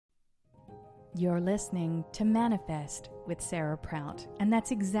You're listening to Manifest with Sarah Prout, and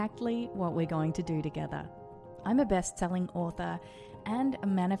that's exactly what we're going to do together. I'm a best-selling author and a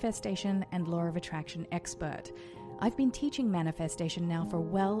manifestation and law of attraction expert. I've been teaching manifestation now for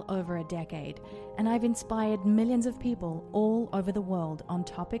well over a decade, and I've inspired millions of people all over the world on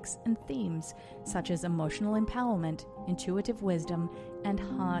topics and themes such as emotional empowerment, intuitive wisdom, and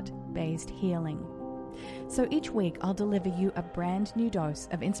heart-based healing. So each week I'll deliver you a brand new dose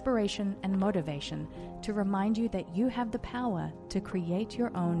of inspiration and motivation to remind you that you have the power to create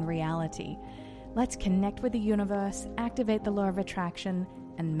your own reality. Let's connect with the universe, activate the law of attraction,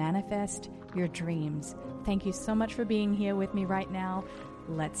 and manifest your dreams. Thank you so much for being here with me right now.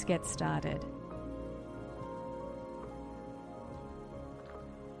 Let's get started.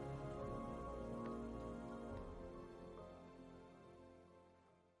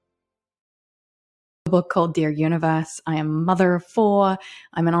 Book called Dear Universe. I am a mother of 4,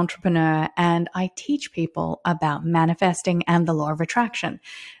 I'm an entrepreneur, and I teach people about manifesting and the law of attraction.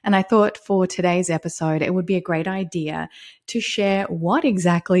 And I thought for today's episode, it would be a great idea to share what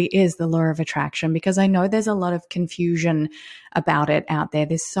exactly is the law of attraction, because I know there's a lot of confusion about it out there.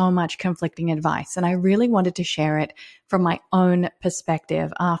 There's so much conflicting advice, and I really wanted to share it from my own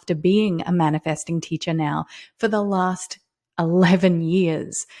perspective after being a manifesting teacher now for the last 11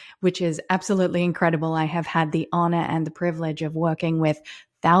 years, which is absolutely incredible. I have had the honor and the privilege of working with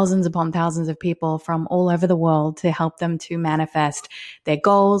thousands upon thousands of people from all over the world to help them to manifest their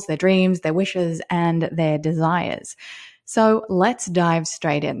goals, their dreams, their wishes, and their desires. So let's dive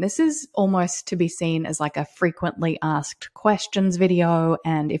straight in. This is almost to be seen as like a frequently asked questions video.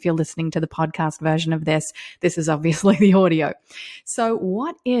 And if you're listening to the podcast version of this, this is obviously the audio. So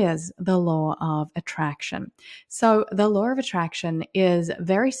what is the law of attraction? So the law of attraction is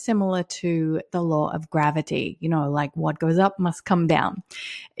very similar to the law of gravity. You know, like what goes up must come down.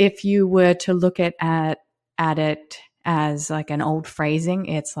 If you were to look at it as like an old phrasing,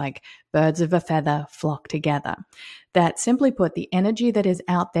 it's like birds of a feather flock together. That simply put, the energy that is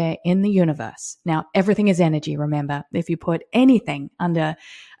out there in the universe. Now, everything is energy, remember. If you put anything under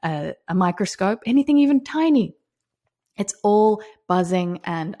a microscope, anything even tiny, it's all buzzing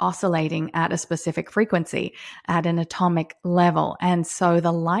and oscillating at a specific frequency at an atomic level. And so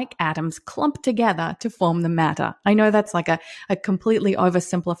the like atoms clump together to form the matter. I know that's like a completely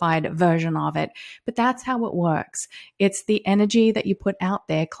oversimplified version of it, but that's how it works. It's the energy that you put out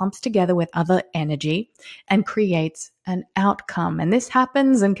there clumps together with other energy and creates an outcome. And this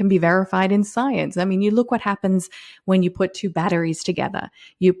happens and can be verified in science. I mean, you look what happens when you put 2 batteries together.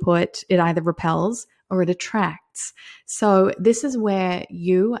 It either repels or it attracts. So this is where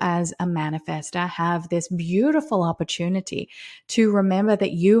you as a manifester have this beautiful opportunity to remember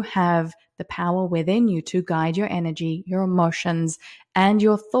that you have the power within you to guide your energy, your emotions, and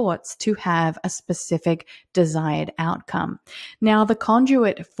your thoughts to have a specific desired outcome. Now, the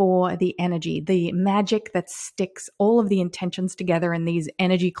conduit for the energy, the magic that sticks all of the intentions together in these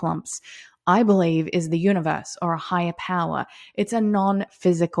energy clumps, I believe is the universe or a higher power. It's a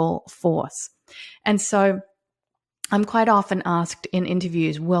non-physical force. And so I'm quite often asked in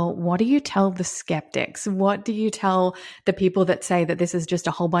interviews, well, what do you tell the skeptics? What do you tell the people that say that this is just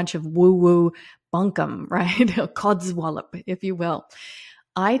a whole bunch of woo-woo bunkum, right? Or codswallop, if you will.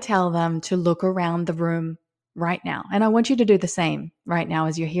 I tell them to look around the room right now. And I want you to do the same right now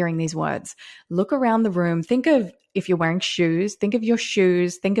as you're hearing these words. Look around the room. Think of, if you're wearing shoes, think of your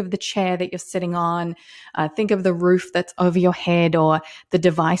shoes, think of the chair that you're sitting on, think of the roof that's over your head or the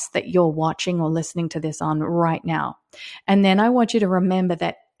device that you're watching or listening to this on right now. And then I want you to remember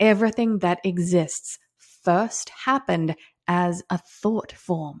that everything that exists first happened as a thought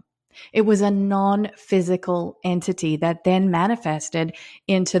form. It was a non-physical entity that then manifested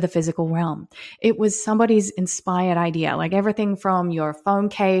into the physical realm. It was somebody's inspired idea, like everything from your phone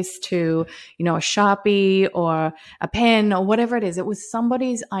case to, a Sharpie or a pen or whatever it is. It was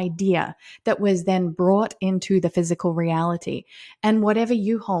somebody's idea that was then brought into the physical reality. And whatever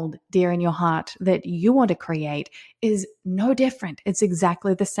you hold dear in your heart that you want to create is no different. It's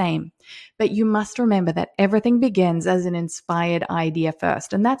exactly the same. But you must remember that everything begins as an inspired idea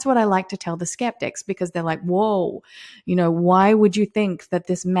first. And that's what I like to tell the skeptics, because they're like, whoa, why would you think that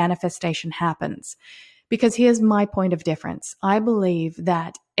this manifestation happens? Because here's my point of difference. I believe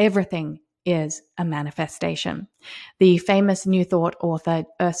that everything is a manifestation. The famous New Thought author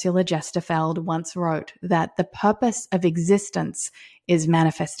Ursula Jesterfeld once wrote that the purpose of existence is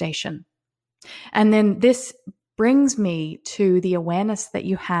manifestation. And then this brings me to the awareness that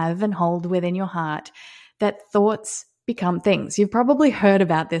you have and hold within your heart that thoughts become things. You've probably heard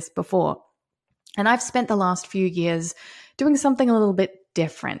about this before. And I've spent the last few years doing something a little bit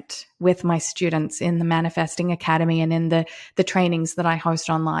different with my students in the Manifesting Academy and in the trainings that I host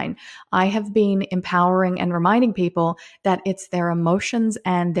online. I have been empowering and reminding people that it's their emotions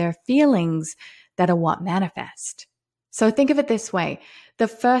and their feelings that are what manifest. So think of it this way. The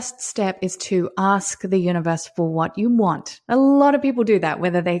first step is to ask the universe for what you want. A lot of people do that,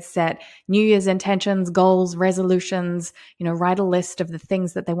 whether they set New Year's intentions, goals, resolutions, write a list of the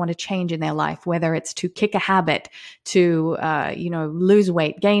things that they want to change in their life, whether it's to kick a habit, to, lose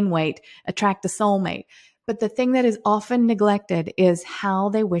weight, gain weight, attract a soulmate. But the thing that is often neglected is how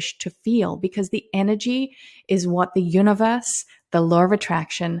they wish to feel, because the energy is what the universe, the law of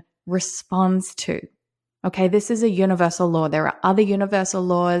attraction, responds to. Okay, this is a universal law. There are other universal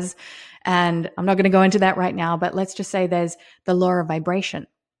laws, and I'm not going to go into that right now, but let's just say there's the law of vibration,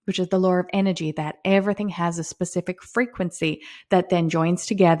 which is the law of energy, that everything has a specific frequency that then joins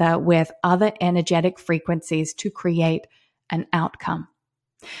together with other energetic frequencies to create an outcome.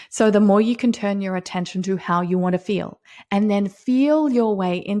 So the more you can turn your attention to how you want to feel, and then feel your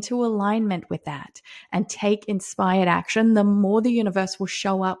way into alignment with that and take inspired action, the more the universe will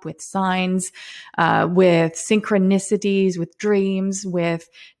show up with signs, with synchronicities, with dreams, with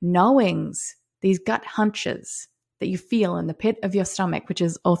knowings, these gut hunches that you feel in the pit of your stomach, which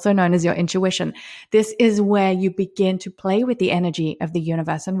is also known as your intuition. This is where you begin to play with the energy of the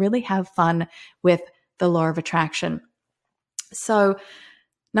universe and really have fun with the law of attraction. So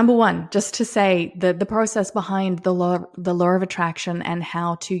number one, just to say the process behind the law of attraction and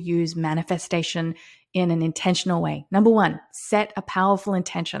how to use manifestation in an intentional way. Number one, set a powerful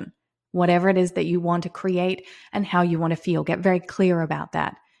intention, whatever it is that you want to create and how you want to feel. Get very clear about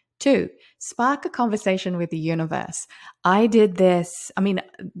that. 2, spark a conversation with the universe. I did this,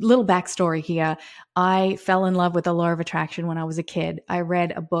 little backstory here. I fell in love with the law of attraction when I was a kid. I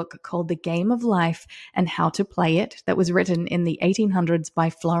read a book called The Game of Life and How to Play It that was written in the 1800s by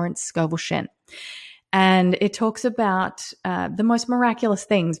Florence Scovel Shinn. And it talks about the most miraculous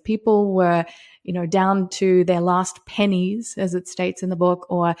things. People were, down to their last pennies, as it states in the book,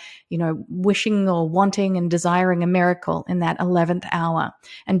 or, wishing or wanting and desiring a miracle in that 11th hour.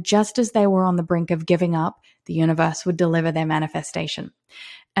 And just as they were on the brink of giving up, the universe would deliver their manifestation.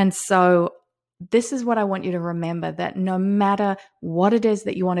 And so this is what I want you to remember, that no matter what it is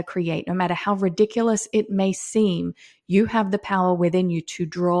that you want to create, no matter how ridiculous it may seem, you have the power within you to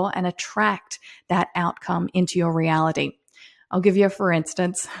draw and attract that outcome into your reality. I'll give you a for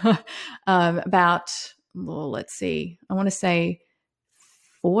instance. I want to say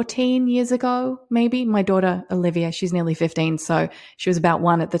 14 years ago, maybe, my daughter Olivia, she's nearly 15, so she was about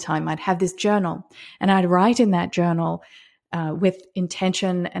 1 at the time. I'd have this journal and I'd write in that journal with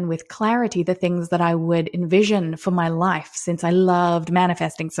intention and with clarity the things that I would envision for my life, since I loved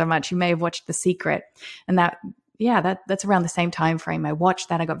manifesting so much. You may have watched The Secret, and that's around the same time frame. I watched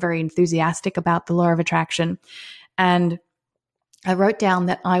that. I got very enthusiastic about the law of attraction, and I wrote down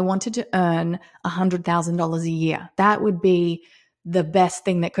that I wanted to earn $100,000 a year. That would be the best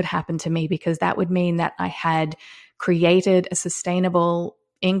thing that could happen to me, because that would mean that I had created a sustainable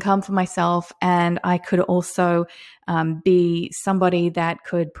income for myself, and I could also be somebody that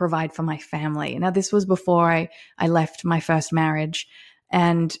could provide for my family. Now, this was before I left my first marriage,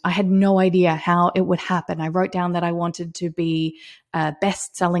 and I had no idea how it would happen. I wrote down that I wanted to be a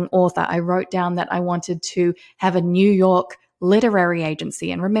best-selling author. I wrote down that I wanted to have a New York literary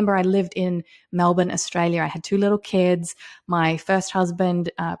agency. And remember, I lived in Melbourne, Australia. I had 2 little kids. My first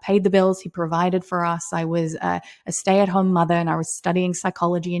husband paid the bills. He provided for us. I was a stay-at-home mother, and I was studying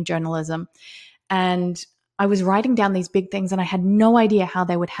psychology and journalism. And I was writing down these big things, and I had no idea how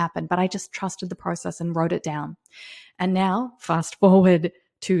they would happen, but I just trusted the process and wrote it down. And now, fast forward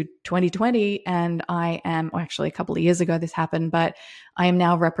to 2020, and I am, actually a couple of years ago this happened, but I am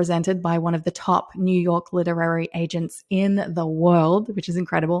now represented by one of the top New York literary agents in the world, which is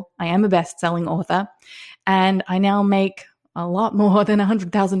incredible. I am a best-selling author, and I now make a lot more than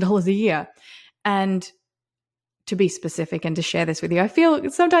 $100,000 a year. And to be specific and to share this with you, I feel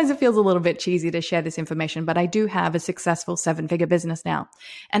sometimes it feels a little bit cheesy to share this information, but I do have a successful 7-figure business now.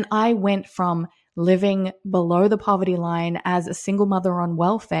 And I went from living below the poverty line as a single mother on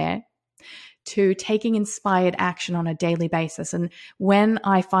welfare to taking inspired action on a daily basis. And when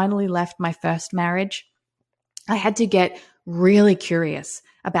I finally left my first marriage, I had to get really curious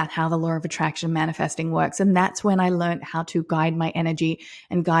about how the law of attraction manifesting works. And that's when I learned how to guide my energy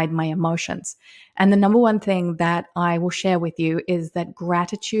and guide my emotions. And the number one thing that I will share with you is that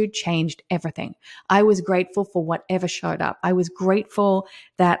gratitude changed everything. I was grateful for whatever showed up. I was grateful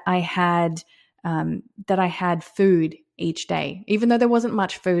that I had food each day. Even though there wasn't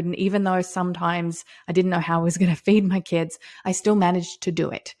much food, and even though sometimes I didn't know how I was going to feed my kids, I still managed to do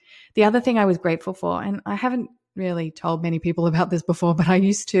it. The other thing I was grateful for, and I haven't really told many people about this before, but I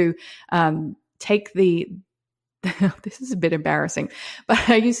used to take this is a bit embarrassing, but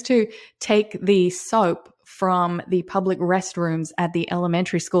I used to take the soap from the public restrooms at the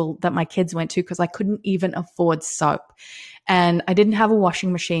elementary school that my kids went to because I couldn't even afford soap. And I didn't have a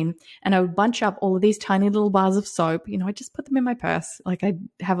washing machine, and I would bunch up all of these tiny little bars of soap. I just put them in my purse. Like I'd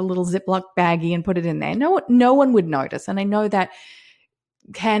have a little Ziploc baggie and put it in there. No one would notice. And I know that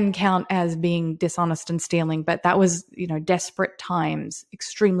can count as being dishonest and stealing, but that was, desperate times,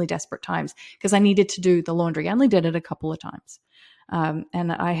 extremely desperate times, because I needed to do the laundry. I only did it a couple of times.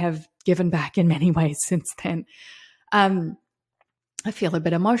 And I have given back in many ways since then. I feel a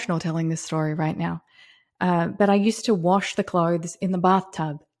bit emotional telling this story right now. But I used to wash the clothes in the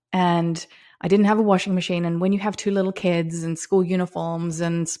bathtub, and I didn't have a washing machine. And when you have two little kids and school uniforms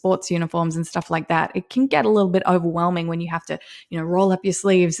and sports uniforms and stuff like that, it can get a little bit overwhelming when you have to, roll up your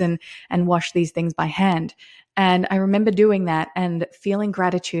sleeves and wash these things by hand. And I remember doing that and feeling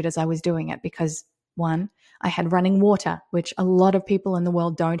gratitude as I was doing it because, one, I had running water, which a lot of people in the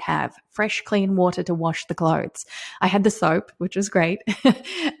world don't have. Fresh, clean water to wash the clothes. I had the soap, which was great.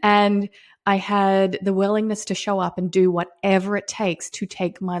 And I had the willingness to show up and do whatever it takes to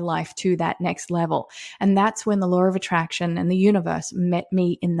take my life to that next level. And that's when the law of attraction and the universe met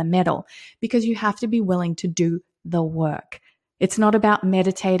me in the middle, because you have to be willing to do the work. It's not about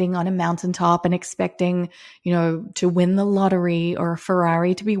meditating on a mountaintop and expecting, to win the lottery or a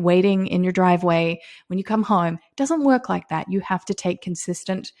Ferrari to be waiting in your driveway when you come home. It doesn't work like that. You have to take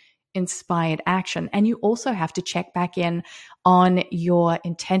consistent, inspired action. And you also have to check back in on your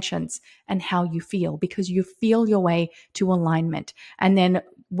intentions and how you feel, because you feel your way to alignment. And then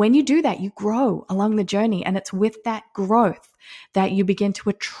when you do that, you grow along the journey. And it's with that growth that you begin to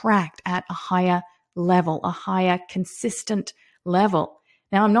attract at a higher level, a higher consistent level.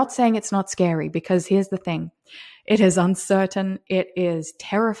 Now, I'm not saying it's not scary, because here's the thing. It is uncertain. It is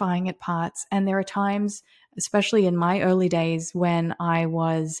terrifying at parts. And there are times, especially in my early days when I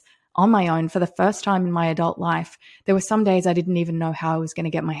was on my own for the first time in my adult life, there were some days I didn't even know how I was going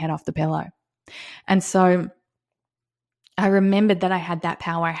to get my head off the pillow. And so I remembered that I had that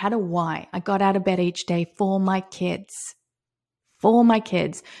power. I had a why. I got out of bed each day for my kids,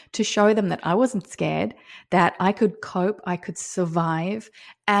 to show them that I wasn't scared, that I could cope, I could survive,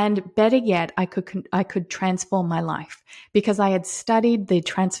 and better yet, I could transform my life, because I had studied the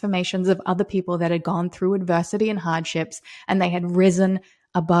transformations of other people that had gone through adversity and hardships, and they had risen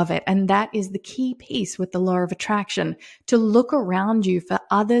above it. And that is the key piece with the law of attraction, to look around you for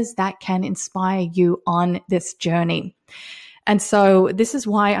others that can inspire you on this journey. And so this is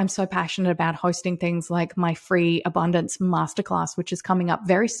why I'm so passionate about hosting things like my free abundance masterclass, which is coming up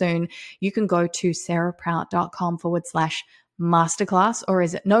very soon. You can go to sarahprout.com/masterclass, or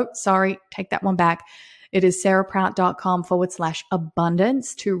is it? No, sorry, take that one back. It is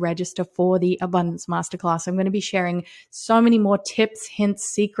sarahprout.com/abundance to register for the Abundance Masterclass. I'm going to be sharing so many more tips, hints,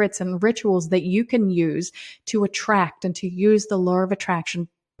 secrets, and rituals that you can use to attract and to use the law of attraction,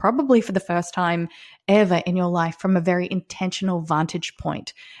 probably for the first time ever in your life, from a very intentional vantage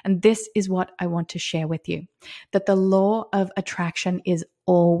point. And this is what I want to share with you, that the law of attraction is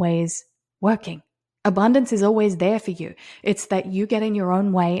always working. Abundance is always there for you. It's that you get in your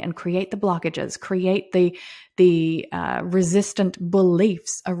own way and create the blockages, create the resistant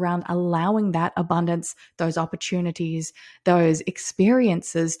beliefs around allowing that abundance, those opportunities, those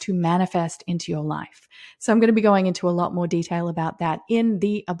experiences to manifest into your life. So I'm going to be going into a lot more detail about that in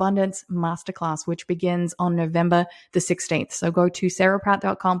the Abundance Masterclass, which begins on November the 16th. So go to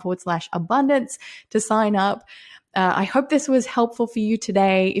sarahprout.com/abundance to sign up. I hope this was helpful for you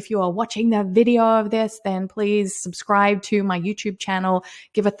today. If you are watching the video of this, then please subscribe to my YouTube channel,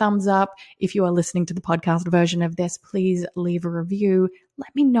 give a thumbs up. If you are listening to the podcast version of this, please leave a review.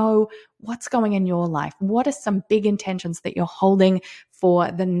 Let me know what's going in your life. What are some big intentions that you're holding for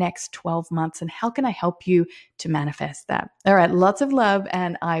the next 12 months, and how can I help you to manifest that? All right, lots of love,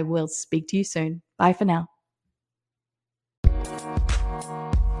 and I will speak to you soon. Bye for now.